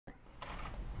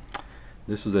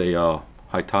This is a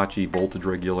Hitachi voltage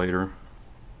regulator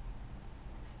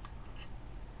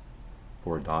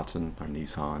for a Datsun or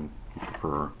Nissan, if you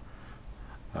prefer,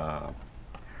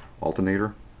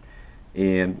 alternator.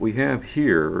 And what we have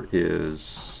here is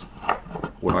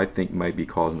what I think might be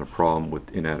causing a problem with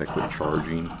inadequate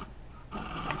charging.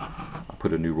 I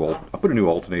put a new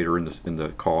alternator in the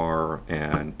car,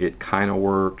 and it kind of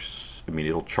works. I mean,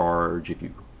 it'll charge if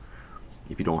you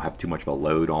don't have too much of a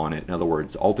load on it. In other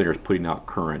words, the alternator is putting out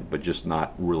current, but just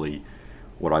not really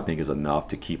what I think is enough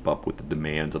to keep up with the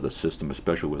demands of the system,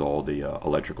 especially with all the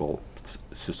electrical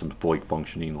systems fully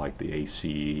functioning, like the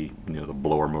AC, the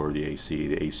blower motor, the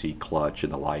AC clutch,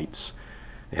 and the lights,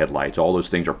 the headlights. All those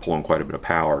things are pulling quite a bit of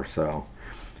power, so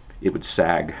it would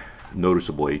sag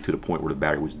noticeably to the point where the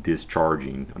battery was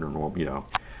discharging under normal,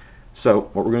 So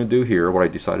what we're going to do here, what I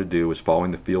decided to do, is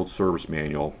following the field service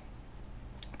manual.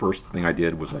 First thing I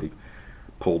did was I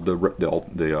pulled the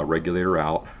regulator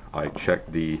out. I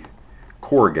checked the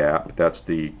core gap. That's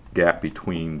the gap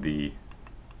between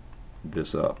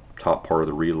this top part of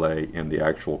the relay and the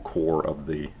actual core of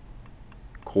the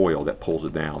coil that pulls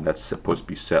it down. That's supposed to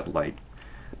be set like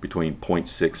between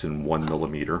 0.6 and 1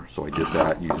 millimeter. So I did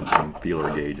that using some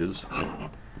feeler gauges.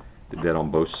 Did that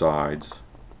on both sides.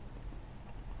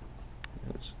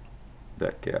 That's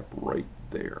that gap right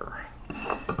there.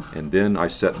 And then I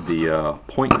set the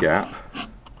point gap.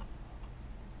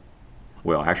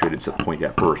 Well, actually I didn't set the point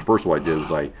gap first. First what I did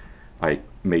was I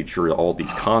made sure that all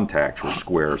these contacts were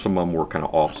square. Some of them were kind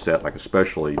of offset, like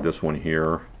especially this one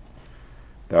here.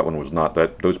 That one was not.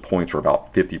 Those points are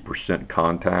about 50%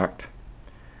 contact.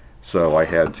 So I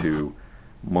had to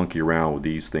monkey around with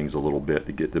these things a little bit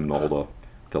to get them all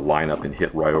to line up and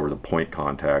hit right over the point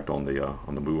contact on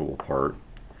the movable part.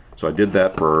 So I did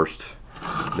that first.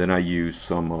 Then I used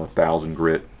some 1000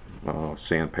 grit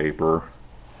sandpaper.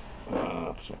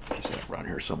 So just have it around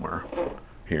here somewhere.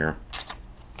 Here.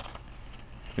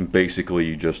 And basically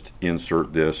you just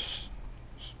insert this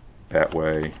that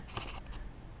way,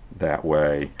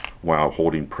 while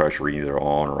holding pressure either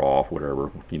on or off,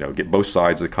 whatever. Get both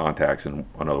sides of the contacts, in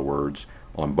other words,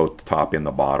 on both the top and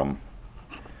the bottom.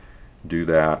 Do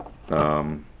that.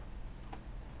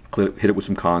 Hit it with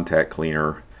some contact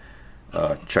cleaner.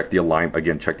 Check the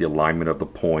alignment of the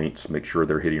points. Make sure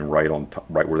they're hitting right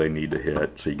where they need to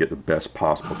hit, so you get the best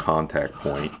possible contact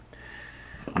point.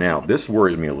 Now, this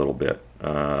worries me a little bit.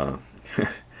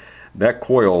 That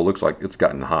coil looks like it's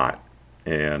gotten hot,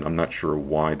 and I'm not sure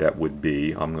why that would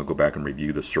be. I'm going to go back and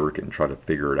review the circuit and try to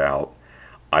figure it out.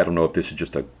 I don't know if this is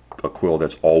just a coil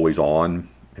that's always on,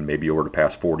 and maybe over the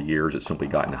past 40 years it's simply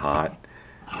gotten hot.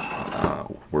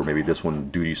 Where maybe this one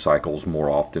duty cycles more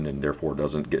often and therefore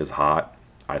doesn't get as hot.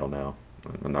 I don't know.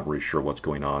 I'm not really sure what's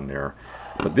going on there.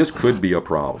 But this could be a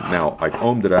problem. Now, I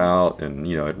ohmed it out, and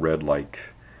it read like,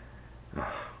 I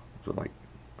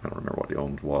don't remember what the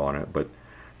ohms were on it, but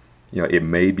it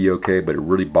may be okay, but it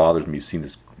really bothers me seeing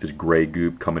this gray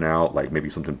goop coming out, like maybe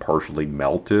something partially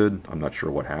melted. I'm not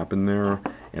sure what happened there,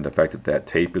 and the fact that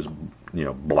tape is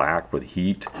black with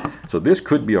heat. So this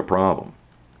could be a problem.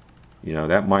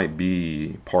 That might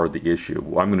be part of the issue.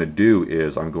 What I'm going to do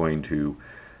is I'm going to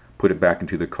put it back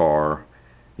into the car,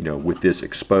 with this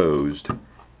exposed,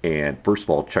 and first of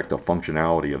all check the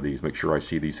functionality of these, make sure I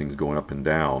see these things going up and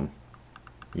down.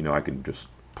 I can just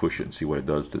push it and see what it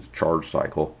does to the charge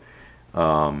cycle,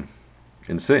 and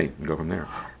see, and go from there.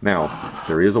 Now,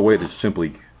 there is a way to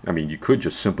simply, you could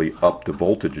just simply up the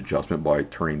voltage adjustment by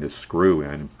turning this screw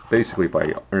in. Basically, if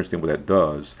I understand what that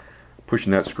does,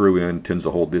 pushing that screw in tends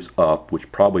to hold this up, which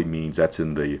probably means that's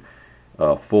in the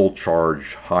full charge,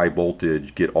 high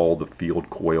voltage, get all the field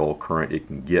coil current it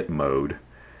can get mode.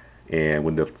 And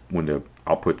when the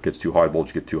output gets too high,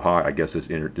 voltage gets too high, I guess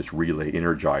this relay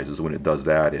energizes. When it does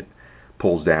that, it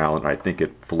pulls down, and I think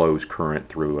it flows current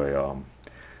through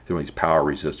these power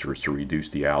resistors to reduce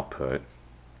the output.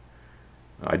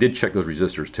 I did check those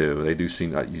resistors too. They do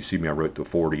seem. You see me, I wrote the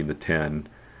 40 and the 10.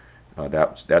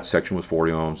 That section was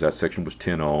 40 ohms, that section was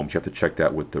 10 ohms. You have to check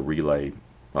that with the relay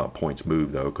points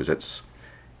move, though, because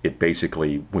it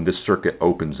basically, when this circuit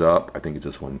opens up, I think it's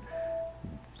this one,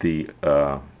 then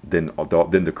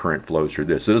the current flows through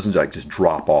this. So it doesn't like just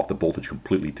drop off the voltage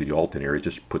completely to the alternator. It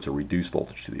just puts a reduced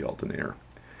voltage to the alternator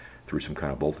through some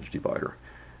kind of voltage divider.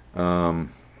 I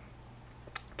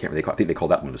think they call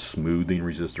that one a smoothing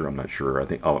resistor. I'm not sure.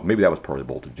 Maybe that was part of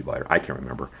the voltage divider. I can't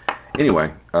remember.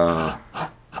 Anyway,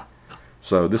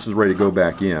 so this is ready to go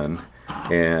back in,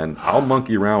 and I'll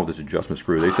monkey around with this adjustment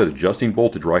screw. They said adjusting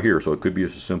voltage right here, so it could be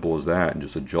as simple as that, and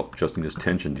just adjusting this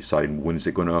tension, deciding when is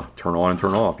it going to turn on and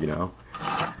turn off.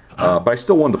 But I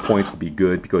still want the points to be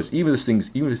good, because even if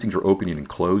these things are opening and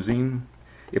closing,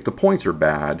 if the points are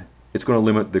bad, it's going to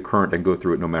limit the current that can go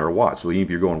through it no matter what. So even if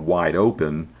you're going wide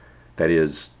open, that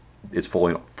is, it's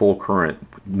full current,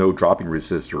 no dropping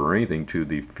resistor or anything to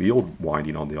the field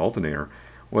winding on the alternator.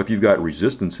 Well, if you've got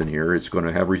resistance in here, it's going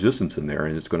to have resistance in there,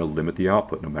 and it's going to limit the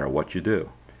output no matter what you do.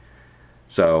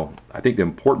 So I think the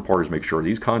important part is make sure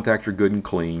these contacts are good and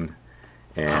clean,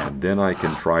 and then I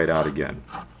can try it out again.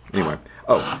 Anyway,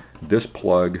 oh, this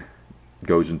plug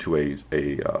goes into a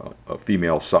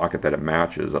female socket that it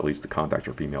matches, at least the contacts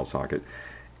are female socket,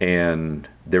 and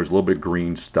there's a little bit of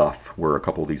green stuff where a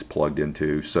couple of these plugged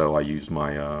into, so I used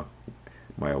my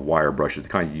my wire brushes, the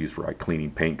kind you use for like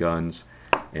cleaning paint guns,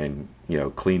 and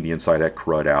cleaned the inside of that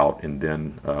crud out, and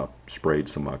then sprayed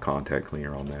some contact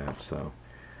cleaner on that. So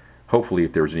hopefully,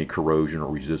 if there's any corrosion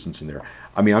or resistance in there.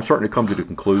 I mean, I'm starting to come to the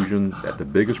conclusion that the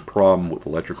biggest problem with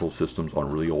electrical systems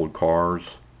on really old cars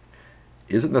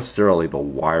isn't necessarily the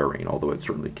wiring, although it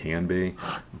certainly can be,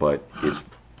 but it's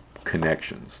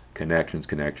connections.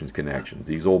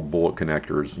 These old bullet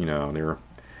connectors,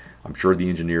 I'm sure the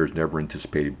engineers never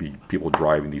anticipated people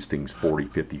driving these things 40,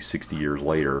 50, 60 years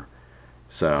later.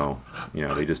 So,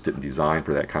 they just didn't design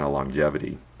for that kind of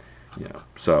longevity.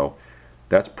 So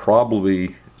that's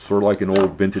probably sort of like in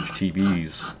old vintage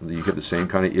TVs. You get the same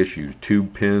kind of issues.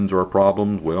 Tube pins are a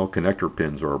problem. Well, connector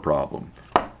pins are a problem.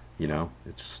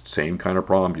 It's the same kind of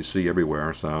problem you see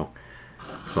everywhere. So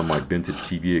some of my vintage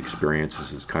TV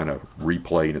experiences is kind of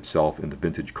replaying itself in the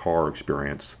vintage car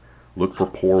experience. Look for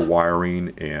poor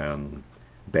wiring and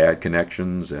bad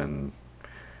connections, and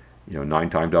 9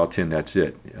 times out of 10 that's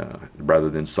it. Rather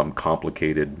than some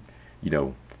complicated,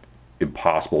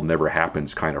 impossible, never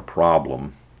happens kind of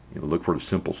problem. Look for the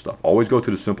simple stuff. Always go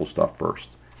to the simple stuff first.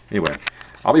 Anyway,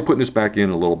 I'll be putting this back in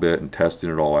a little bit and testing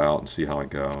it all out and see how it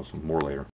goes. More later.